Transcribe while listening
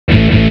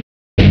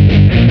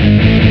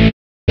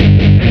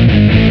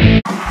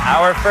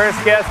Our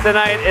first guest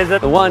tonight is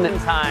the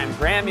one-time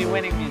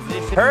Grammy-winning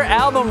musician. Her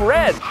album,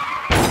 Red.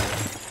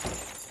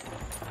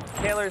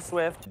 Taylor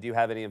Swift, do you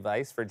have any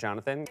advice for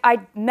Jonathan?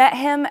 I met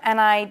him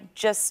and I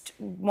just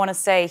want to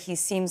say he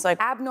seems like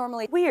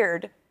abnormally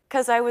weird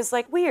because I was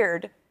like,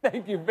 weird.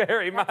 Thank you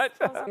very much.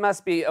 It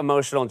must be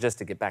emotional just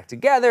to get back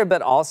together,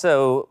 but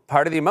also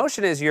part of the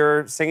emotion is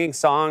you're singing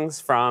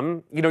songs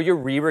from, you know, your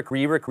re-rec.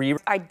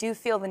 I do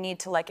feel the need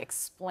to like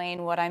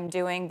explain what I'm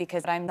doing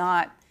because I'm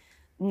not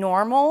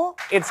normal.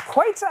 It's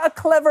quite a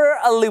clever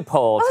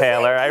loophole,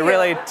 Taylor. I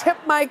really tip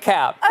my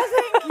cap.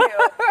 Oh, thank you.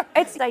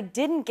 I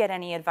didn't get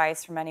any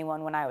advice from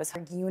anyone when I was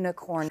a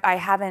unicorn. I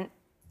haven't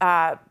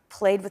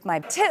played with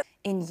my tip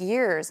in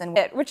years,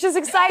 which is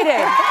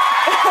exciting.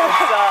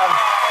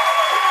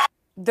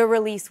 The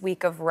release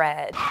week of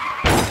Red.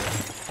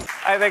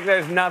 I think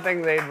there's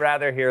nothing they'd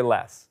rather hear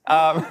less.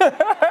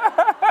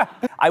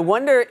 I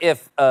wonder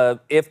if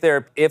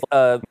they're.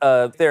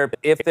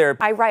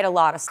 I write a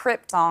lot of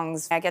script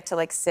songs. I get to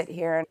like sit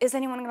here and is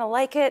anyone gonna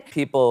like it?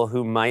 People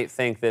who might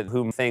think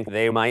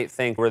they might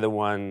think we're the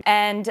one.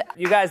 And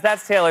you guys,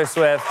 that's Taylor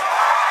Swift.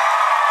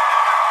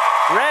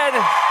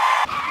 Red.